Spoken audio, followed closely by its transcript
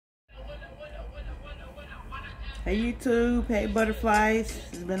Hey YouTube, hey butterflies.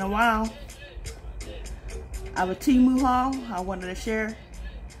 It's been a while. I have a Temu haul I wanted to share.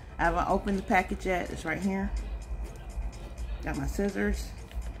 I haven't opened the package yet. It's right here. Got my scissors.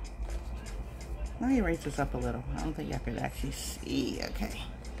 Let me raise this up a little. I don't think I could actually see. Okay.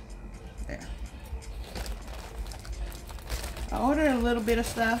 There. I ordered a little bit of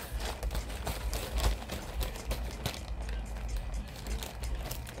stuff.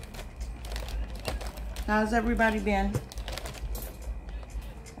 How's everybody been?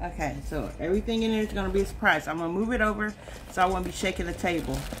 Okay, so everything in there is going to be a surprise. I'm going to move it over so I won't be shaking the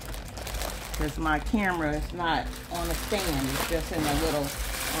table. Because my camera is not on a stand. It's just in a little,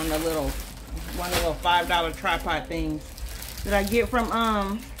 one of the little $5 tripod things that I get from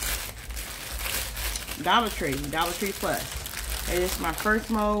Dollar Tree Plus. Hey, this is my first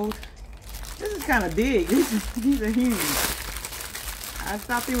mold. This is kind of big. These are huge. I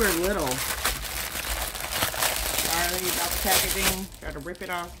thought they were little. Sorry about the packaging. Got to rip it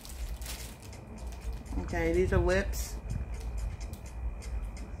off. Okay, these are lips.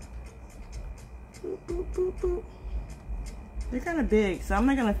 Boop, boop, boop, boop. They're kind of big, so I'm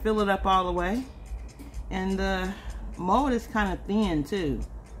not going to fill it up all the way. And the mold is kind of thin too.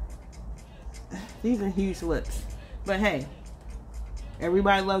 These are huge lips. But hey,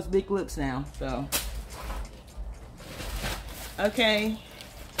 everybody loves big lips now, so. Okay.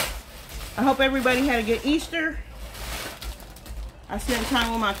 I hope everybody had a good Easter. I spent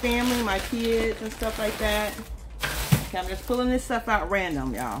time with my family, my kids, and stuff like that. Okay, I'm just pulling this stuff out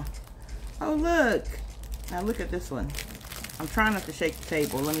random, y'all. Oh, look. Now look at this one. I'm trying not to shake the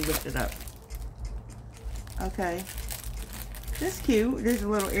table. Let me lift it up. Okay. This is cute. There's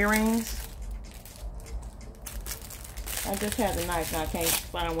little earrings. I just had the knife. Now I can't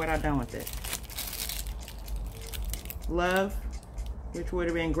find what I've done with it. Love, which would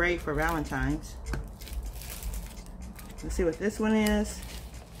have been great for Valentine's. Let's see what this one is.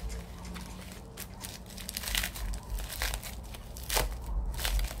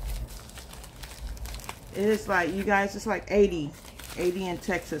 It is like, you guys, it's like 80 in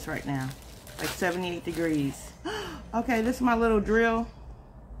Texas right now. Like 78 degrees. Okay, this is my little drill.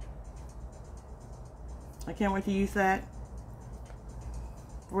 I can't wait to use that.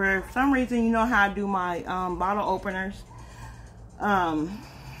 For some reason, you know how I do my bottle openers.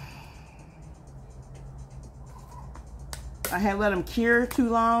 I had let them cure too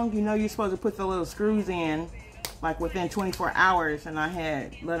long. You know you're supposed to put the little screws in like within 24 hours, and I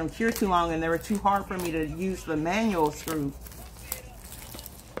had let them cure too long and they were too hard for me to use the manual screw.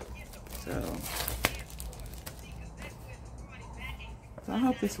 So I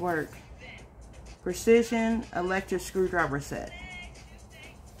hope this works. Precision electric screwdriver set.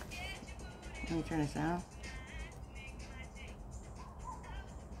 Let me turn this down.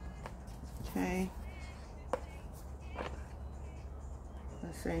 Okay.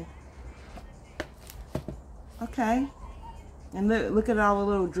 Let's see. Okay. And look at all the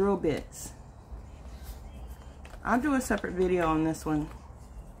little drill bits. I'll do a separate video on this one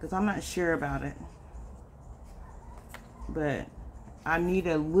because I'm not sure about it. But I need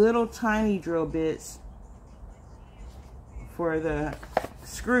a little tiny drill bits for the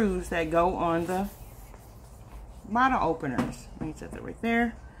screws that go on the bottle openers. Let me set that right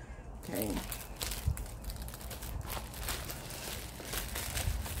there. Okay.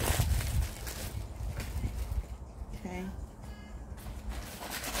 Okay.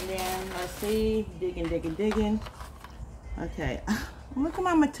 And then let's see, digging. Okay. Look at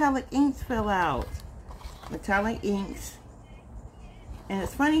my metallic inks fell out. Metallic inks. And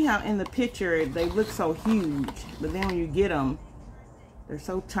it's funny how in the picture they look so huge, but then when you get them, they're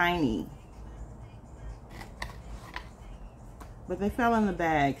so tiny. But they fell in the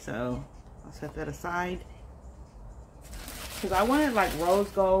bag, so I'll set that aside. Because I wanted like rose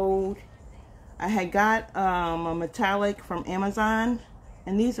gold. I had got a metallic from Amazon,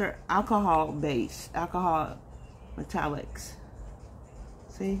 and these are alcohol based, alcohol metallics.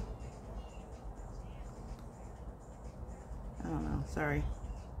 See? I don't know, sorry.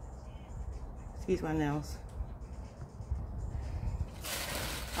 Excuse my nails.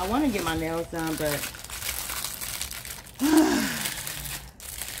 I want to get my nails done, but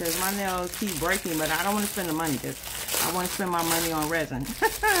because my nails keep breaking, but I don't want to spend the money because I want to spend my money on resin.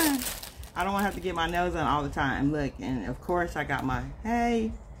 I don't want to have to get my nails done all the time. Look, and of course I got my,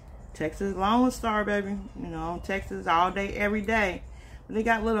 hey, Texas Lone Star, baby. You know, Texas all day, every day. But they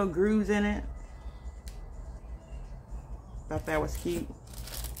got little grooves in it. Thought that was cute.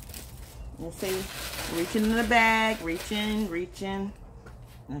 Let's see. Reaching in the bag. Reaching.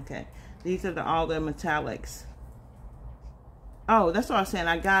 Okay. These are all the metallics. Oh, that's what I was saying.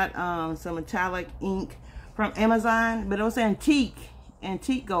 I got some metallic ink from Amazon, but it was antique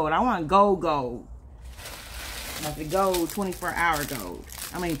gold. I want gold. Like the gold, 24-hour gold.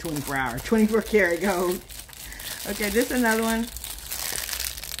 I mean 24 karat gold. Okay, this is another one.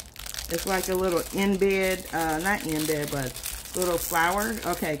 It's like a little in-bed, not in-bed, but little flower.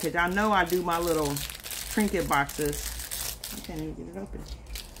 Okay, because y'all know I do my little trinket boxes. I can't even get it open.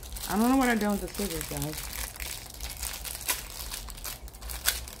 I don't know what I'm doing with the scissors, guys.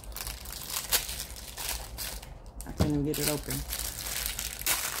 I can't even get it open.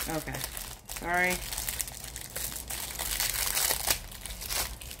 Okay, sorry.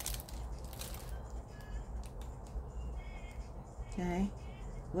 Okay,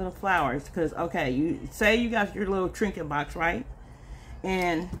 little flowers, because okay, you say you got your little trinket box, right?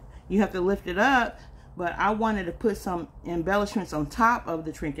 And you have to lift it up, but I wanted to put some embellishments on top of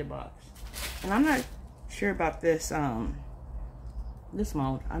the trinket box. And I'm not sure about this this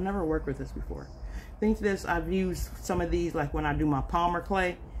mold. I've never worked with this before. I think this, I've used some of these like when I do my Palmer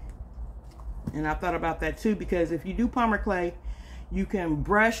clay. And I thought about that too, because if you do Palmer clay, you can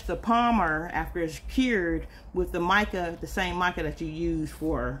brush the Palmer after it's cured with the mica, the same mica that you use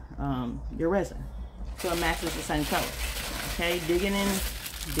for your resin. So it matches the same color. Okay, digging in.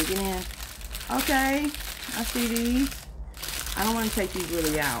 Okay, I see these. I don't want to take these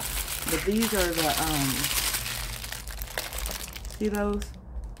really out, but these are the, see those?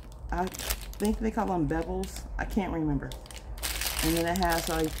 I think they call them bevels. I can't remember. And then it has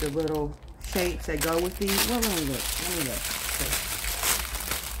like the little shapes that go with these. Well, let me look. Okay.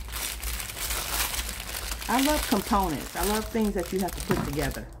 I love components. I love things that you have to put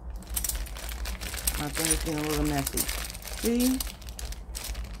together. My thing is getting a little messy. See?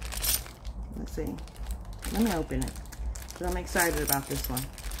 Let's see. Let me open it. So I'm excited about this one.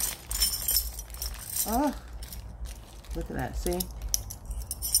 Oh, look at that. See?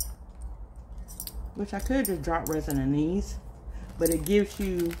 Which I could just drop resin in these, but it gives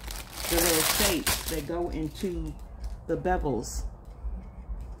you the little shapes that go into the bevels.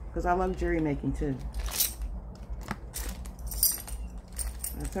 Because I love jewelry making too.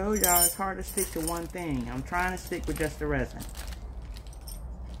 I told y'all it's hard to stick to one thing. I'm trying to stick with just the resin.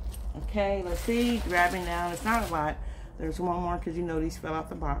 Okay, let's see. Grabbing down. It's not a lot. There's one more because you know these fell out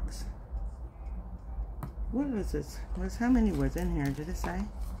the box. What is this? How many was in here? Did it say?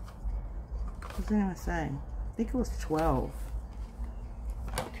 What did it say? I think it was 12.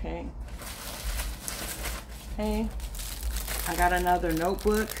 Okay. Hey, I got another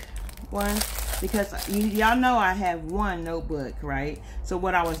notebook one. Because y'all know I have one notebook, right? So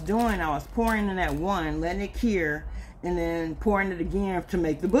what I was doing, I was pouring in that one, letting it cure, and then pouring it again to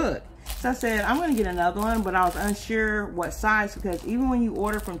make the book. So I said, I'm going to get another one, but I was unsure what size, because even when you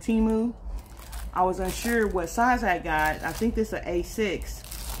order from Temu, I was unsure what size I got. I think this is an A6.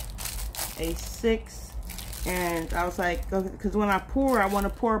 And I was like, because when I pour, I want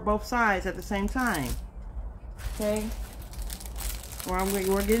to pour both sides at the same time. Okay? Well,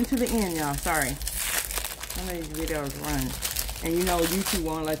 we're getting to the end, y'all. Sorry. Some of these videos run. And you know YouTube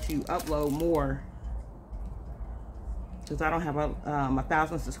won't let you upload more. Because I don't have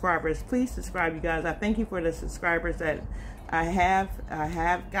 1,000 subscribers. Please subscribe, you guys. I thank you for the subscribers that I have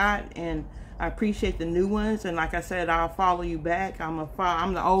got. And I appreciate the new ones. And like I said, I'll follow you back. I'm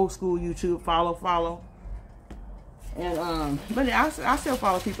the old school YouTube. Follow. And but I still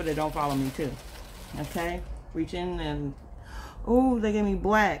follow people that don't follow me too. Okay? Reaching and... Oh, they gave me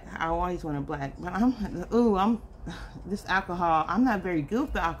black. I always wanted black. But this alcohol, I'm not very good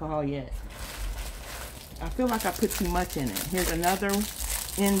with the alcohol yet. I feel like I put too much in it. Here's another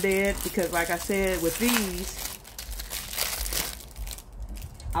in bed, because like I said, with these,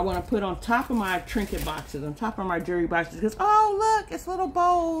 I want to put on top of my trinket boxes, on top of my jewelry boxes, because, oh, look, it's little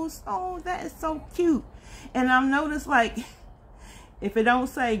bowls. Oh, that is so cute. And I've noticed, like, if it don't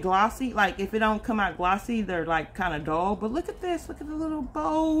say glossy, like if it don't come out glossy, they're like kind of dull. But look at this. Look at the little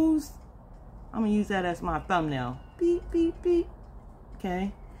bows. I'm going to use that as my thumbnail. Beep, beep, beep.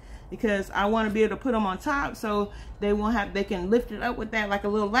 Okay. Because I want to be able to put them on top so they won't have, they can lift it up with that like a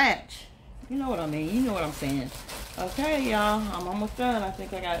little latch. You know what I mean. You know what I'm saying. Okay, y'all. I'm almost done. I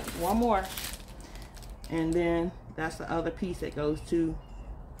think I got one more. And then that's the other piece that goes to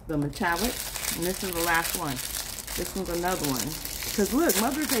the metallic. And this is the last one. This one's another one. Because look,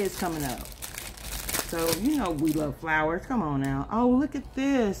 Mother's Day is coming up. So, you know we love flowers. Come on now. Oh, look at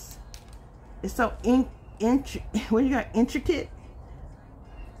this. It's so what you got? Intricate.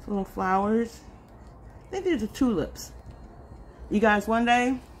 It's little flowers. I think these are tulips. You guys, one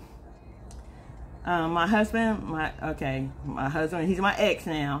day, my husband, he's my ex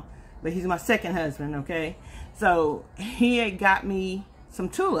now, but he's my second husband, okay? So he had got me some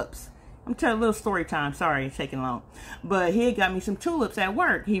tulips. I'm telling a little story time. Sorry, it's taking long. But he had got me some tulips at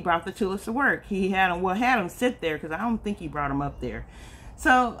work. He brought the tulips to work. He had them sit there because I don't think he brought them up there.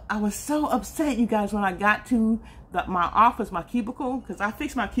 So I was so upset, you guys, when I got to my office, my cubicle, because I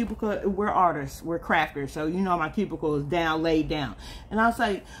fixed my cubicle. We're artists, we're crafters, so you know my cubicle is laid down. And I was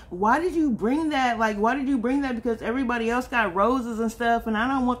like, why did you bring that? Like, why did you bring that? Because everybody else got roses and stuff, and I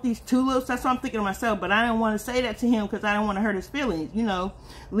don't want these tulips. That's what I'm thinking to myself, but I didn't want to say that to him because I didn't want to hurt his feelings. You know,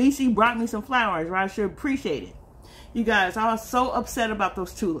 at least he brought me some flowers, right? I should appreciate it. You guys, I was so upset about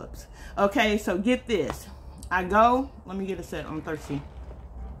those tulips. Okay, so get this. I go, let me get a set, I'm thirsty.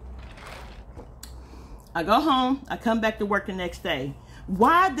 I go home, I come back to work the next day.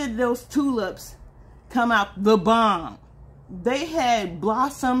 Why did those tulips come out the bomb? They had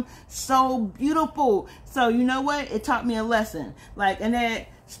blossomed so beautiful. So you know what? It taught me a lesson. Like, and then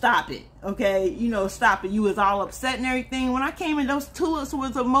stop it, okay? You know, stop it. You was all upset and everything. When I came in, those tulips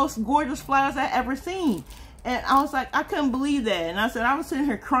was the most gorgeous flowers I ever seen. And I was like, I couldn't believe that. And I said, I was sitting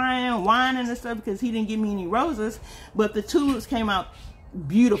here crying, whining and stuff because he didn't give me any roses. But the tulips came out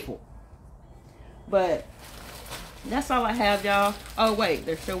beautiful. But that's all I have, y'all. Oh, wait,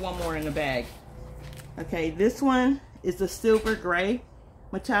 there's still one more in the bag. Okay, this one is the silver gray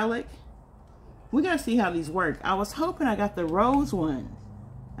metallic. We gotta see how these work. I was hoping I got the rose one.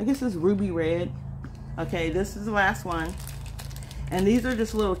 I guess it's ruby red. Okay, this is the last one. And these are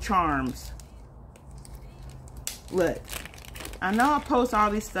just little charms. Look, I know I post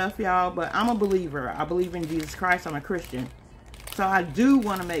all this stuff, y'all, but I'm a believer. I believe in Jesus Christ. I'm a Christian. So I do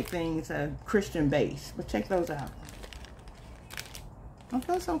want to make things a Christian base. But check those out. Aren't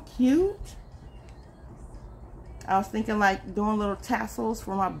those so cute? I was thinking like doing little tassels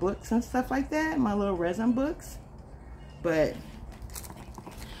for my books and stuff like that. My little resin books. But,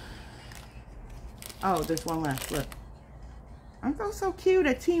 oh, there's one last. Look. Aren't those so cute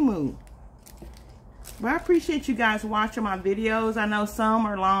at Temu? But I appreciate you guys watching my videos. I know some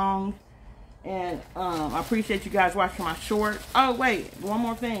are long. And I appreciate you guys watching my short. Oh, wait. One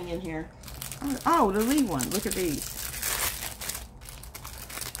more thing in here. Oh, the lead one. Look at these.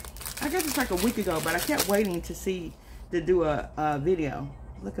 I guess it's like a week ago, but I kept waiting to do a video.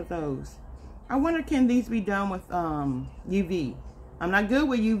 Look at those. I wonder, can these be done with UV? I'm not good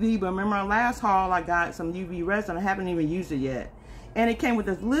with UV, but remember our last haul, I got some UV resin. I haven't even used it yet. And it came with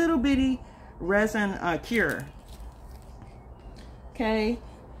this little bitty resin cure. Okay.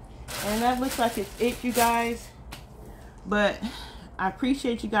 And that looks like it's it, you guys. But I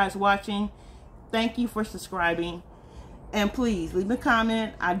appreciate you guys watching. Thank you for subscribing. And please leave a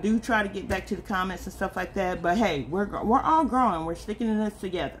comment. I do try to get back to the comments and stuff like that. But hey, we're all growing. We're sticking in this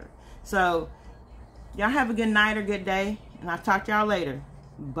together. So y'all have a good night or good day. And I'll talk to y'all later.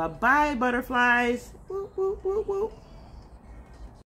 Bye-bye, butterflies. Whoop, whoop, whoop, whoop.